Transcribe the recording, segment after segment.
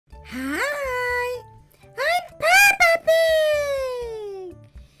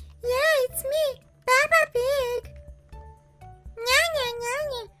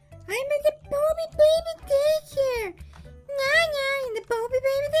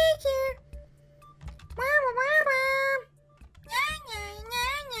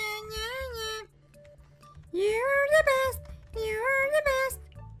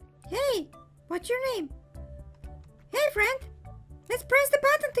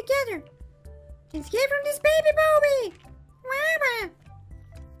together. Escape from this baby Bobby. Mama,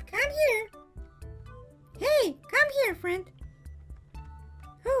 come here. Hey, come here, friend.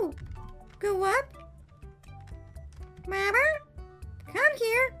 Oh, go up. Mama, come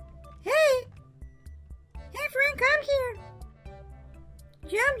here. Hey. Hey, friend, come here.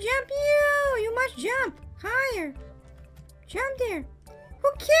 Jump, jump, you must jump higher. Jump there.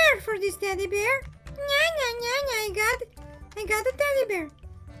 Who cared for this teddy bear? I got the teddy bear.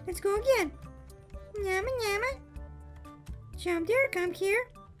 Let's go again. Nyama, nyama. Jump there, come here.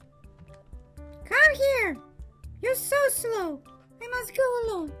 Come here. You're so slow. I must go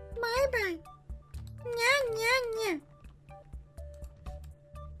alone. Bye-bye. Nya.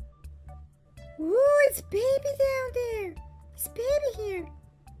 Ooh, it's baby down there. It's baby here.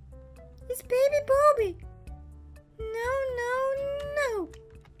 It's baby Bobby. No.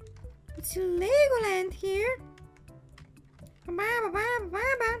 It's Legoland here.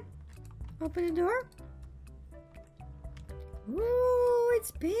 Open the door. Ooh,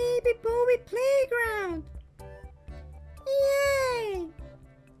 it's baby Bobby playground. Yay!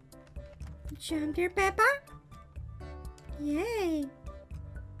 Jump there, Peppa. Yay!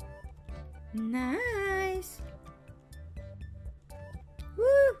 Nice.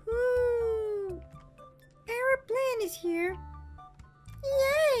 Woohoo! Airplane is here.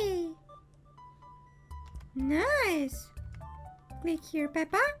 Yay! Nice. Click here,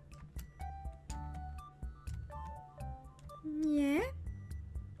 Peppa. Yeah.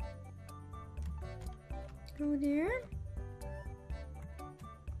 Go there.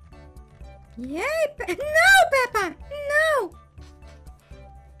 Yay! No, Peppa! No!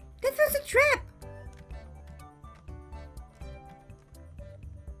 That was a trap.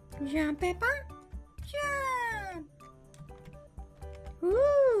 Jump, Peppa. Jump.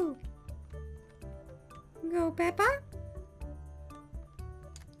 Ooh. Go, Peppa.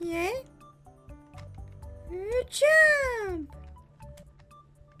 Yay. Jump.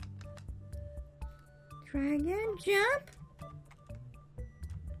 Try again. Jump.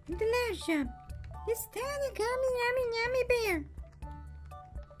 And the last jump. It's tiny, coming, yummy bear.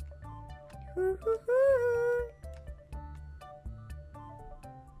 Hoo.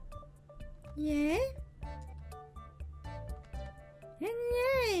 Yay. And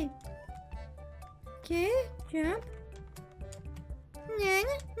yay. Okay, jump.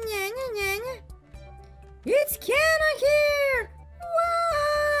 Nyanya. It's Kenna here!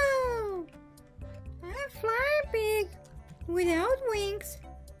 Wow! I'm flying big without wings.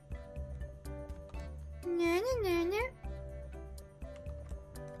 Nyanya.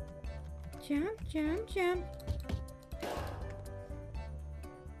 Jump.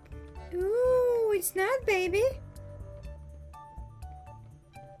 Ooh, it's not baby.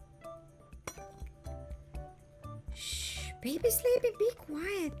 Shh, baby sleeping, be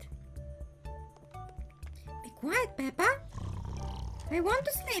quiet. Be quiet, Peppa. I want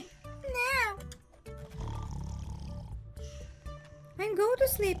to sleep now. I'm going to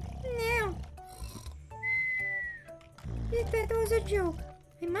sleep now. That was a joke.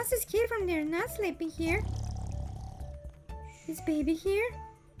 I must escape from there, not sleeping here. Is baby here?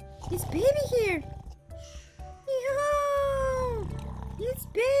 Is baby here? Yo! It's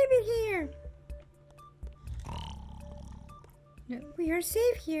baby here. No, we are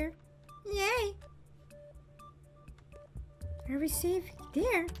safe here. Yay! Are we safe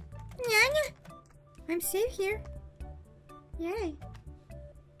there? Nyanya! I'm safe here. Yay!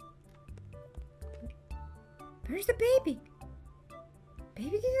 Where's the baby?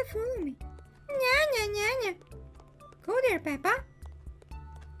 Baby didn't follow me. Nyanya! Go there, Peppa.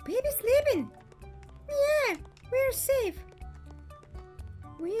 Baby's sleeping. Yeah, we're safe.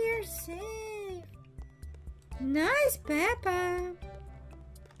 We're safe. Nice, Peppa.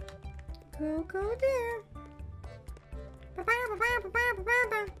 Go there.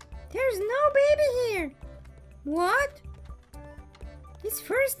 There's no baby here. What? It's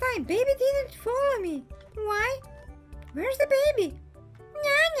first time. Baby didn't follow me. Why? Where's the baby?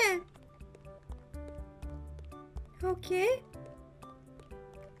 Nyanya. Okay.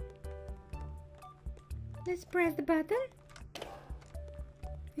 Let's press the button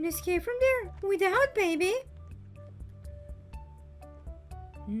and escape from there without baby.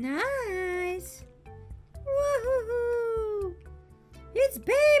 Nice. Woohoo! It's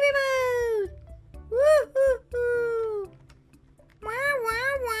baby mode. Woohoo! Wow.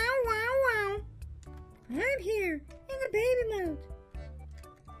 I'm here in the baby mode.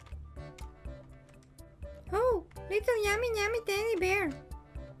 Oh, little yummy teddy bear.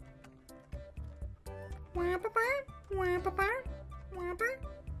 Wampa,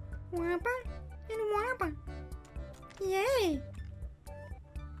 and wampa. Yay!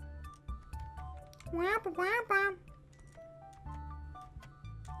 Womp womp.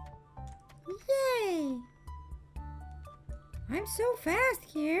 Yay! I'm so fast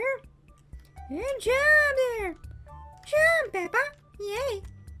here. And jump there! Jump, Peppa! Yay!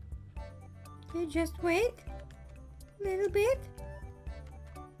 Okay, just wait. Little bit.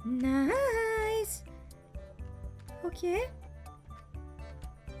 Nice! Okay.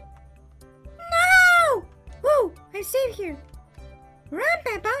 No! Oh, I'm safe here. Run,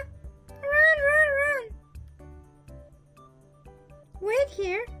 Peppa! Run! Wait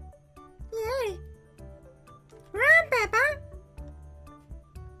here. Yay! Run, Peppa!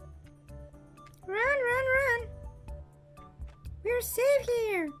 Run! We're safe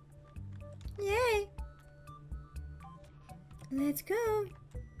here. Yay! Let's go.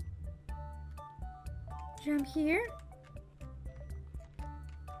 Jump here.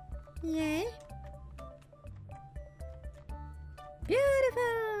 Yay!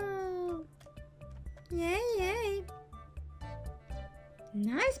 Beautiful! Yay!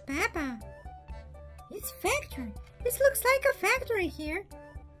 Nice, Peppa. It's factory. This looks like a factory here.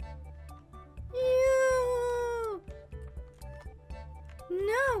 Ew.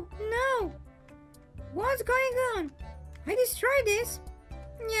 No. What's going on? I destroyed this.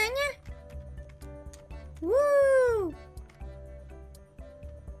 Nya. Woo!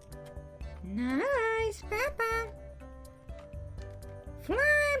 Nice, Peppa.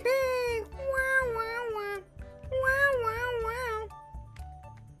 Flying pig. Wow.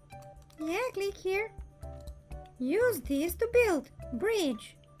 Yeah, click here. Use this to build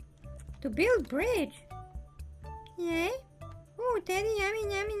bridge. Yay. Oh, teddy,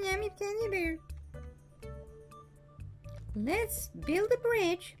 yummy teddy bear. Let's build a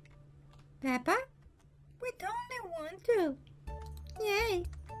bridge. Peppa, with only one, two. Yay.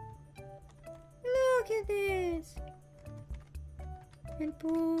 Look at this. And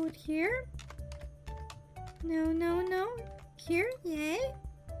put here. No. Here, yay.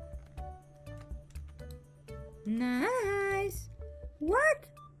 Nice. What?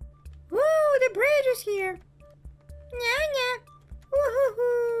 Whoa, the bridge is here. Nya.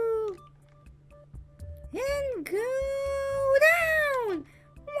 Woohoo. And go down.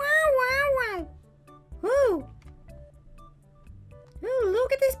 Wow. Oh,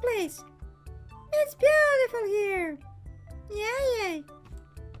 look at this place. It's beautiful here. Yay.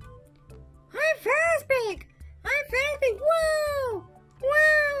 I'm fast, pig. Whoa.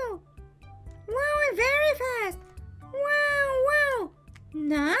 I'm very fast. Wow.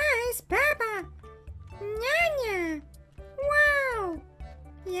 Nice, Peppa. Nya. Wow.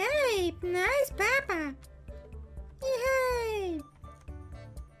 Yay, nice, Peppa. Yay.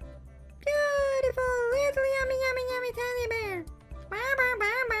 Beautiful little yummy teddy bear. Bah.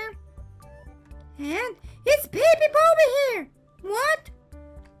 And it's Baby Bobby here. What?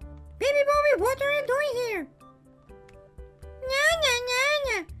 Baby Bobby, what are you doing here?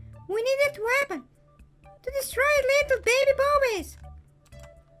 Nya. We need that weapon to destroy little baby Bobies.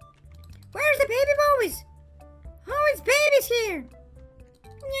 Where's the baby Bobies? Oh, it's babies here.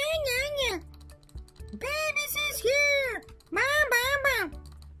 Nya. Babies is here. Bam.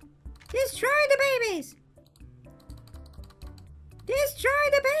 Destroy the babies.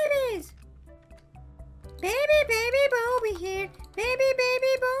 Baby Bobby here. Baby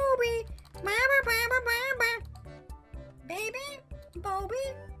Bobby. Ba. Baby Bobby.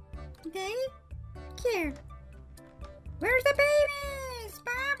 Daycare. Where's the babies?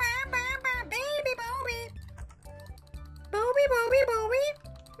 Ba. Baby Bobby. Bobby.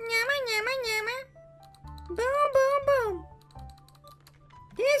 Nyama. Boom.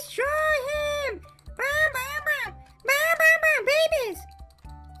 Destroy him. Ba. Babies.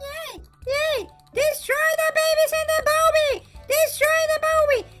 Yay. Destroy the babies and the Bobby. Destroy the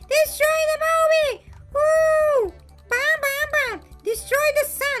Bobby. Woo. Bam. Destroy the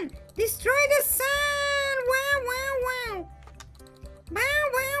sun. Wow. Bow.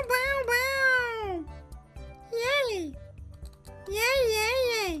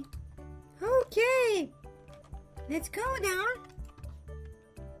 Yay. Okay. Let's go down.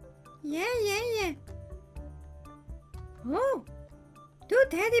 Yeah. Oh, 2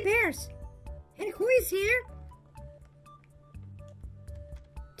 teddy bears. And who is here?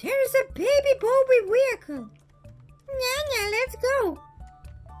 There's a baby Bobby vehicle. Nya, let's go.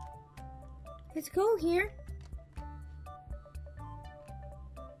 Let's go here.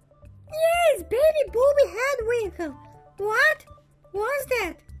 Yes, baby Bobby had vehicle. What was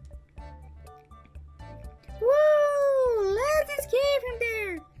that?